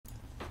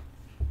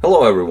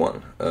Hello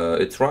everyone,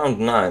 it's round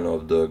 9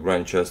 of the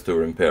Grand Chess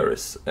Tour in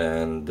Paris,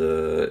 and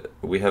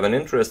we have an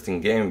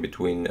interesting game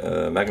between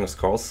Magnus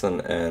Carlsen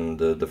and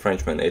the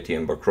Frenchman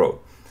Étienne Bacrot.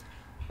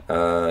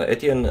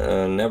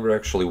 Étienne never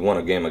actually won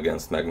a game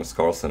against Magnus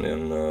Carlsen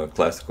in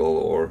classical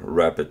or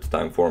rapid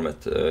time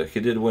format. He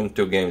did win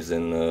 2 games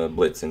in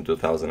Blitz in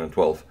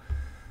 2012.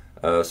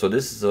 So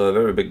this is a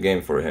very big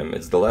game for him.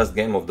 It's the last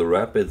game of the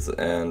Rapids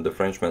and the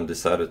Frenchman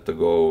decided to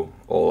go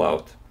all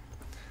out.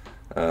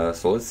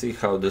 So let's see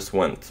how this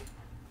went.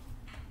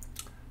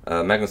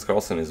 Magnus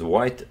Carlsen is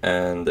white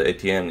and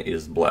Étienne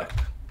is black.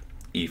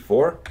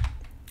 e4,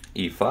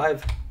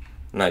 e5,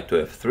 knight to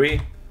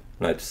f3,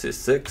 knight to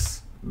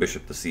c6,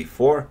 bishop to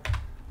c4,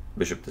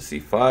 bishop to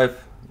c5,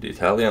 the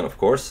Italian of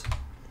course,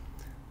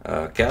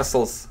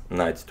 castles,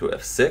 knight to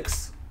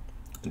f6,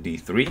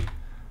 d3,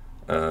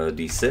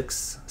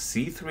 d6,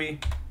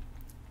 c3,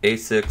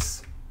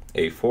 a6,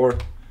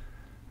 a4,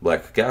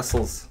 black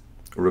castles,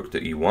 rook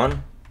to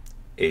e1,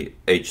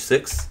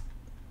 h6,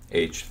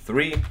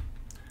 h3,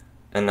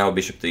 and now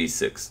bishop to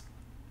e6,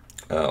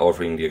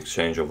 offering the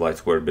exchange of light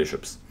square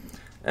bishops.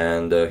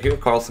 And here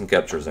Carlsen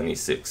captures an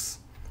e6.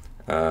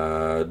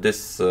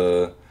 This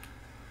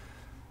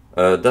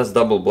does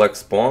double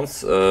black's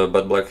pawns,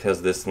 but black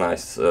has this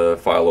nice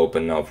file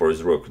open now for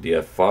his rook, the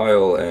f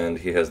file, and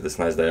he has this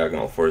nice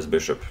diagonal for his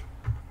bishop,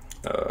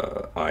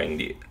 eyeing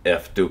the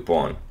f2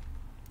 pawn.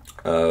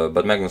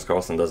 But Magnus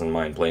Carlsen doesn't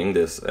mind playing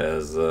this,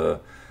 as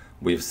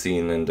we've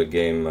seen in the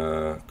game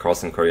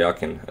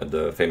Carlsen-Karyakin,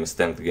 the famous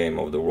 10th game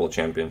of the World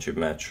Championship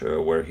match,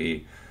 where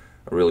he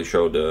really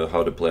showed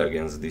how to play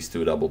against these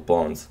two double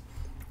pawns.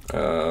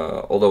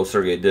 Although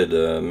Sergey did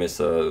miss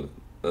a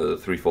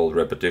threefold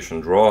repetition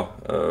draw,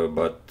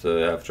 but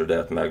after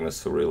that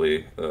Magnus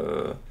really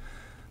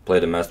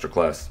played a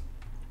masterclass.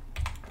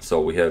 So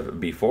we have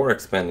b4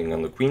 expanding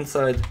on the queen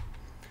side,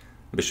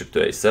 bishop to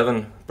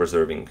a7,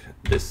 preserving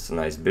this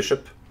nice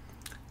bishop,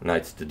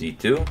 knight to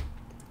d2,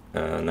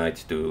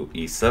 knight to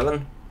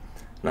e7,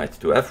 knight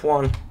to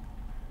f1,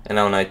 and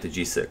now knight to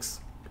g6.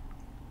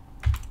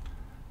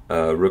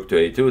 Rook to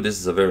a2, this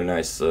is a very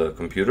nice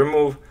computer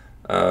move,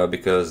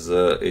 because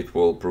it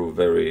will prove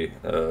very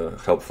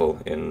helpful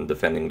in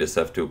defending this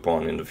f2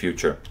 pawn in the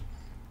future.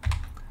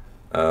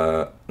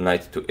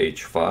 Knight to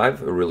h5,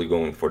 really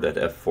going for that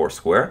f4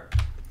 square.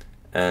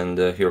 And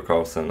here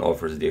Carlsen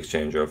offers the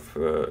exchange of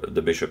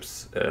the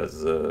bishops,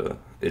 as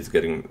it's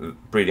getting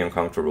pretty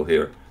uncomfortable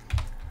here.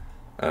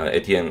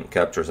 Étienne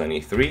captures an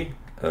e3,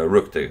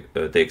 rook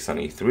takes on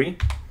e3,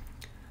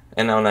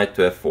 and now knight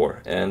to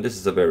f4, and this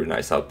is a very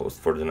nice outpost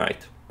for the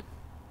knight.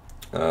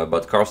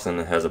 But Carlsen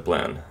has a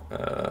plan.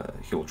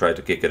 He will try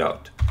to kick it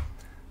out.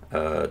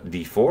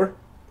 d4,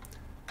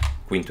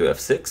 queen to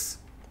f6,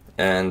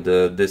 and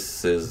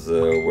this is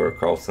where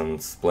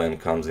Carlsen's plan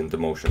comes into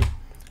motion.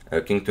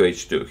 King to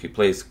h2. He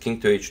plays king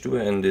to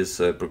h2 and is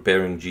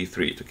preparing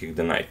g3 to kick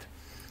the knight.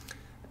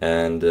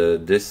 And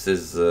this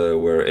is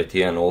where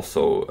Étienne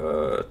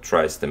also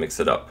tries to mix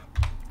it up.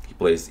 He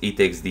plays e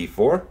takes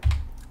d4,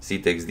 c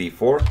takes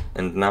d4,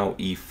 and now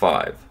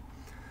e5.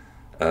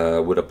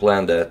 With a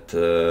plan that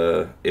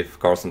if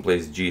Carlsen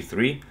plays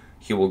g3,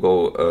 he will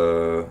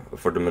go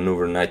for the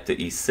maneuver knight to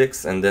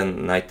e6 and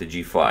then knight to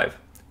g5,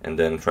 and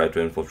then try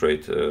to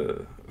infiltrate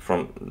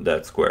from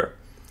that square.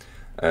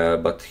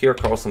 But here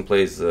Carlsen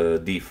plays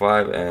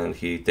d5 and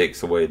he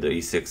takes away the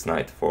e6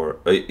 knight for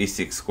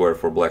e6 square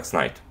for black's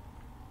knight.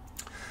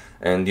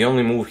 And the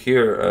only move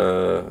here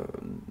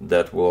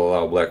that will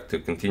allow black to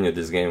continue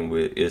this game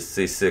is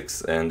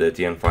c6, and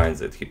Étienne finds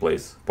it. He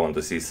plays pawn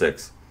to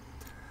c6.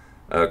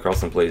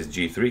 Carlsen plays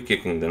g3,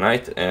 kicking the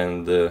knight,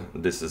 and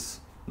this is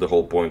the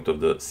whole point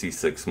of the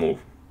c6 move.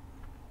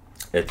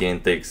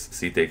 Étienne takes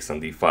c takes on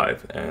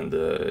d5, and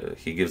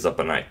he gives up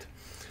a knight.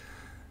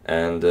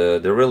 And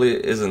there really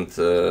isn't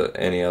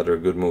any other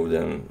good move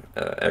than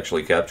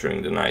actually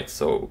capturing the knight,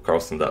 so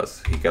Carlsen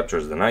does. He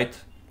captures the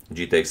knight,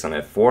 g takes on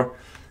f4,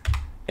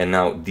 and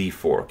now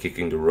d4,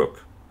 kicking the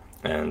rook,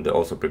 and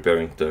also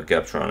preparing to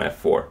capture on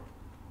f4.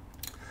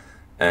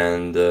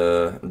 And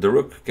the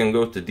rook can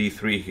go to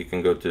d3, he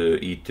can go to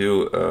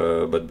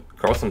e2, but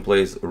Carlsen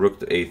plays rook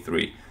to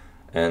a3.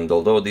 And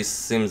although this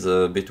seems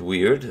a bit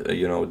weird,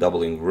 you know,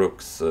 doubling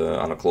rooks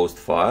on a closed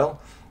file,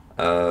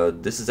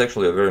 this is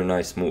actually a very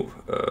nice move,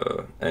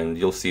 and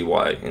you'll see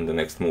why in the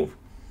next move.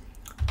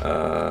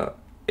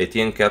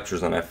 Étienne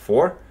captures on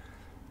f4,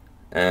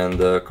 and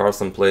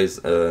Carlsen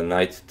plays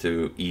knight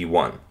to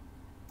e1.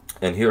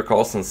 And here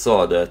Carlsen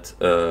saw that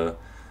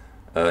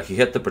he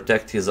had to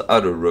protect his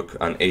other rook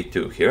on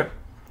a2 here,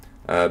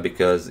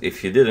 because if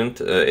he didn't,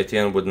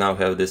 Étienne would now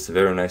have this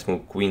very nice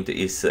move, queen to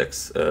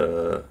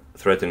e6,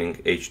 threatening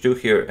h2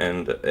 here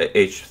and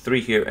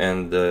h3 here,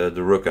 and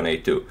the rook on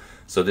a2.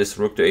 So this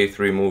rook to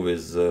a3 move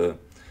is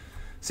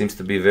seems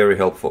to be very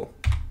helpful.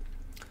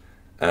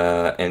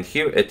 And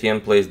here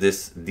Étienne plays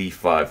this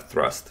d5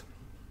 thrust,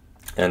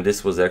 and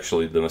this was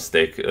actually the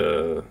mistake.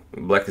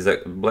 Black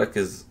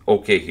is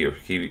okay here.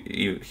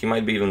 He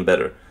might be even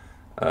better.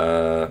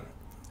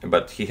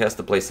 but he has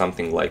to play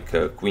something like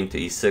queen to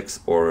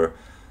e6 or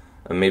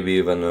maybe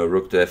even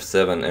rook to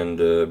f7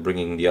 and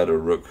bringing the other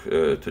rook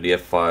to the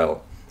f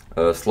file,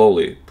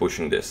 slowly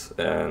pushing this.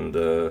 And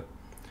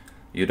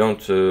you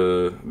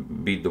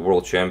don't beat the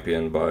world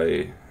champion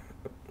by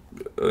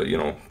you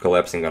know,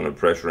 collapsing under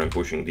pressure and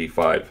pushing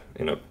d5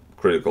 in a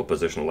critical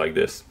position like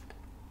this.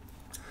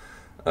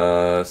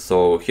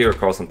 So here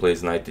Carlsen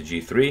plays knight to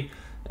g3,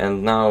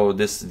 and now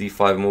this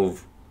d5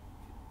 move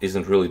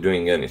isn't really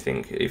doing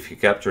anything. If he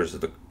captures,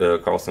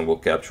 Carlsen will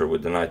capture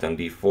with the knight on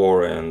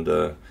d4,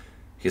 and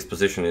his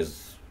position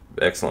is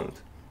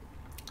excellent.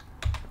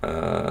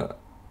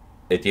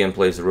 Étienne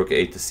plays rook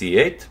 8 to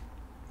c8,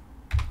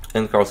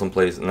 and Carlsen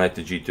plays knight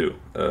to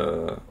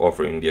g2,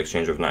 offering the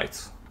exchange of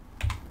knights.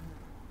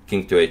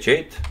 King to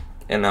h8,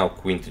 and now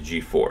queen to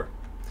g4.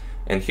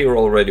 And here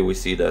already we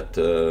see that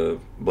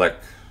black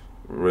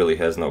really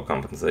has no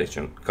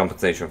compensation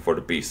for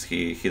the piece.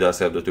 He does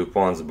have the 2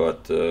 pawns,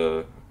 but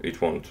it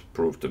won't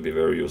prove to be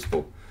very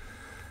useful.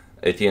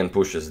 Étienne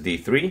pushes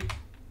d3,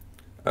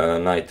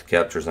 knight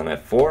captures on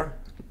f4,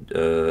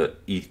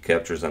 e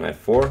captures on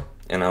f4,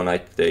 and now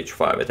knight to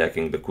h5,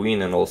 attacking the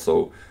queen and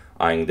also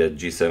eyeing that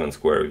g7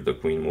 square. If the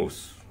queen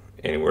moves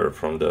anywhere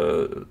from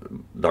the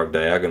dark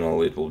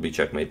diagonal, it will be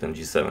checkmate on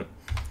g7.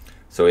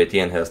 So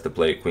Étienne has to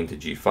play queen to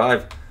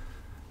g5,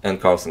 and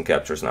Carlsen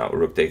captures now.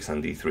 Rook takes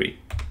on d3,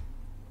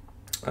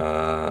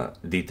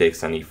 d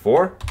takes on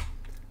e4,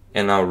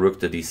 and now rook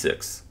to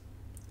d6.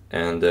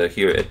 And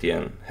here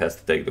Étienne has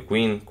to take the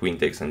queen, queen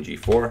takes on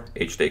g4,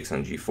 h takes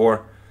on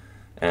g4,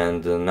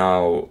 and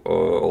now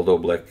although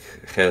black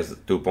has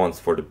 2 pawns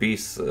for the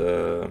piece,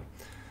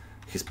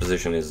 his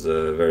position is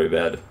very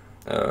bad.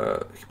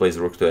 He plays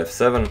rook to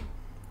f7,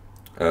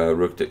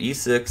 rook to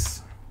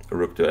e6,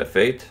 rook to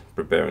f8,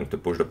 preparing to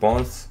push the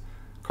pawns.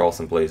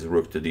 Carlsen plays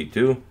rook to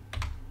d2,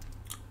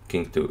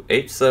 king to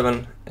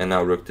h7, and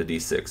now rook to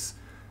d6.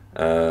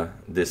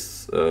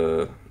 This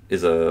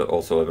is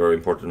also a very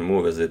important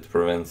move, as it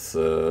prevents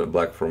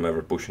black from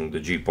ever pushing the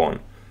g-pawn.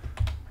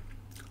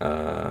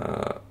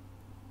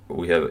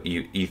 We have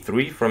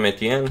e3 from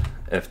Étienne,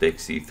 f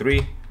takes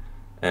e3,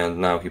 and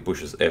now he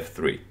pushes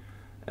f3.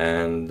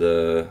 And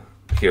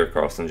here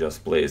Carlsen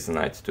just plays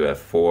knight to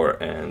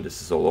f4, and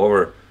this is all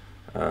over.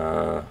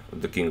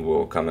 The king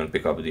will come and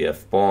pick up the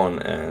f-pawn,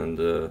 and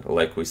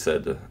like we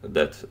said,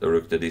 that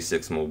rook to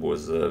d6 move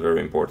was very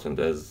important,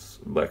 as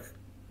black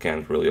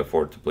can't really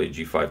afford to play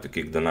g5 to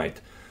kick the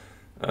knight.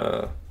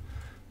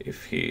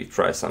 If he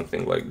tries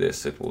something like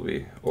this, it will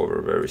be over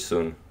very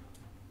soon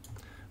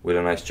with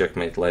a nice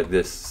checkmate like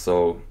this.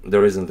 So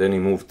there isn't any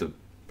move to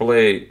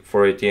play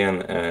for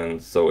Étienne,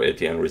 and so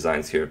Étienne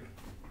resigns here.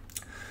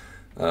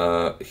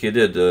 He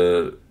did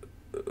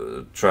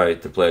try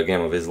to play a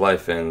game of his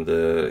life, and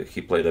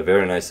he played a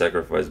very nice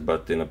sacrifice,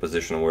 but in a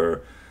position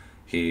where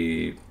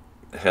he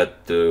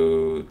had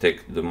to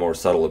take the more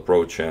subtle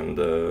approach and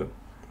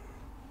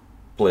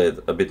play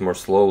it a bit more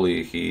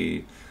slowly.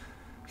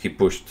 He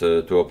pushed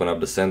to open up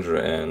the center,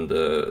 and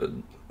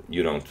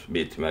you don't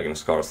beat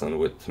Magnus Carlsen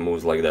with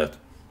moves like that.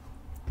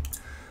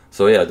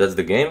 So yeah, that's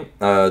the game.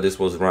 This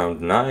was round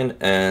 9,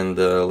 and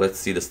let's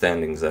see the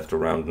standings after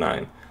round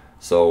 9.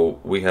 So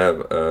we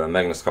have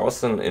Magnus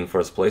Carlsen in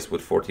first place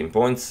with 14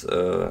 points.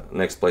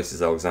 Next place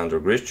is Alexander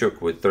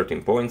Grischuk with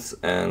 13 points,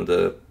 and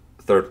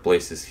third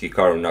place is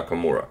Hikaru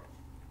Nakamura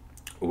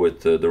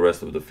with the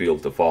rest of the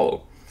field to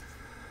follow.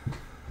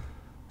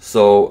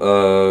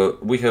 So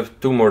we have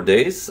 2 more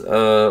days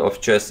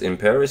of chess in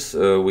Paris.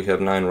 We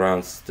have 9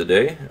 rounds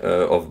today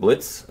of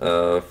blitz,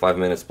 5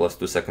 minutes plus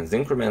 2 seconds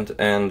increment,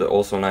 and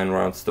also 9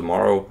 rounds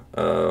tomorrow,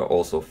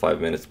 also 5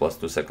 minutes plus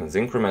 2 seconds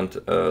increment.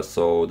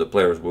 So the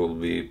players will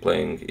be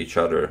playing each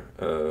other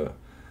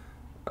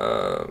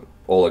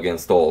all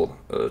against all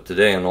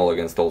today and all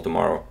against all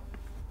tomorrow.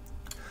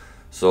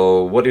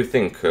 So what do you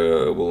think?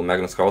 Will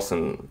Magnus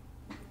Carlsen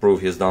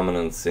prove his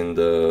dominance in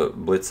the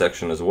blitz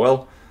section as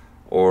well?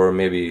 Or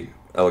maybe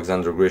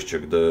Alexander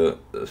Grischuk, the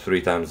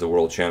 3 times the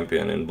world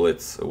champion in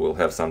blitz, will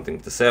have something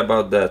to say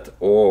about that?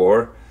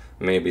 Or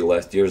maybe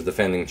last year's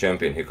defending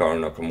champion Hikaru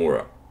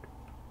Nakamura?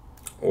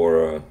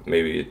 Or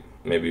maybe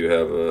you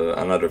have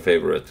another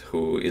favorite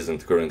who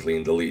isn't currently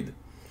in the lead.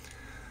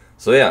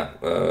 So yeah,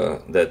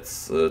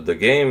 that's the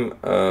game.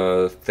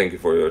 Thank you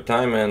for your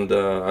time, and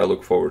I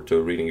look forward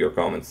to reading your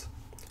comments.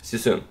 See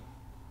you soon.